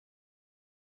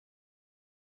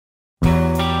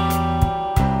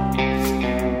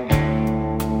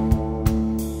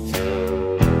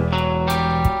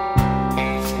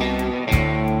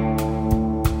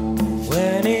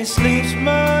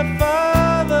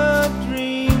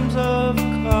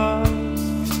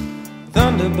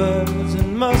Thunderbirds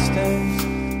and Mustangs.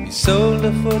 He sold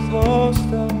the football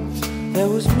stars. There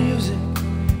was music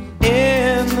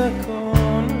in the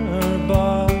corner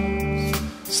bars.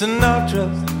 Sinatra,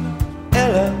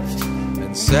 Ella,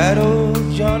 and sad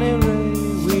old Johnny Ray.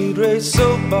 We'd race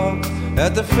soapbox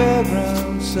at the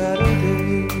fairground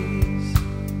Saturdays.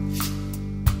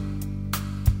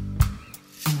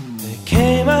 They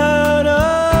came out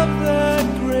of that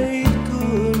great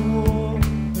good war,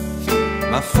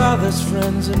 my father's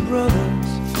friends and brothers,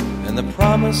 and the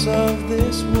promise of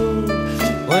this world.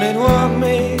 When it walked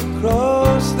me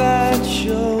across that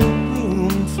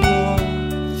showroom floor,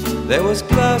 there was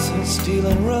glass and steel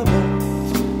and rubber,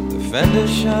 the fenders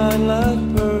shine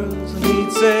like pearls, and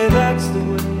he'd say that's the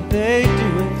way they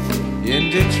do it in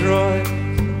Detroit.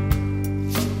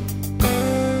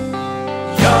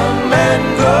 Young men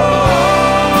grow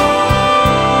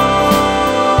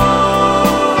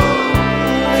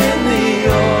in the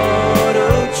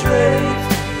auto trade.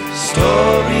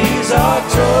 Stories are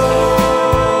told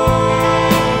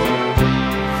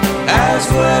as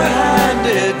we're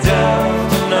handed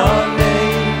down our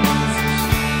names.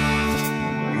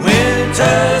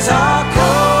 Winters are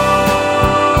cold,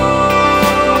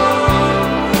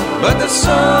 but the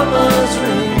summers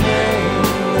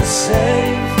remain the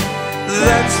same.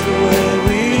 That's the way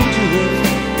we do it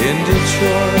in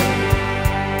Detroit.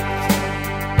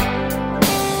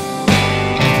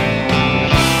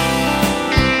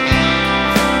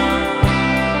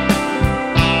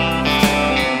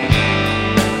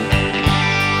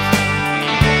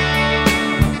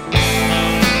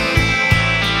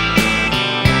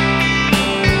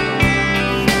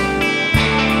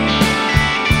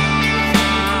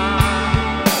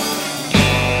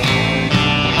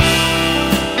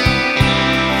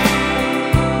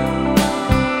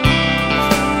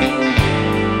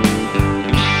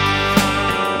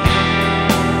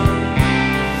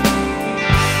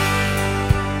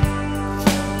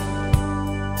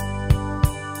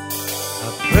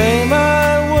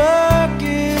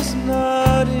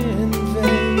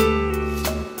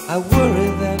 I worry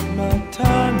that my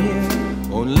time here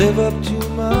won't live up to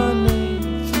my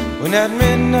name. When that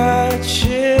midnight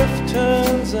shift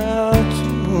turns out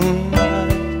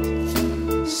tonight,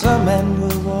 some men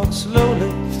will walk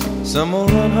slowly, some will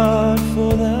run hard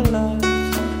for their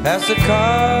lives, as the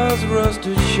cars rush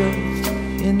to show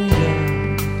in the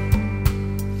yard.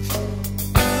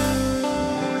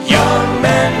 Young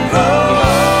men grow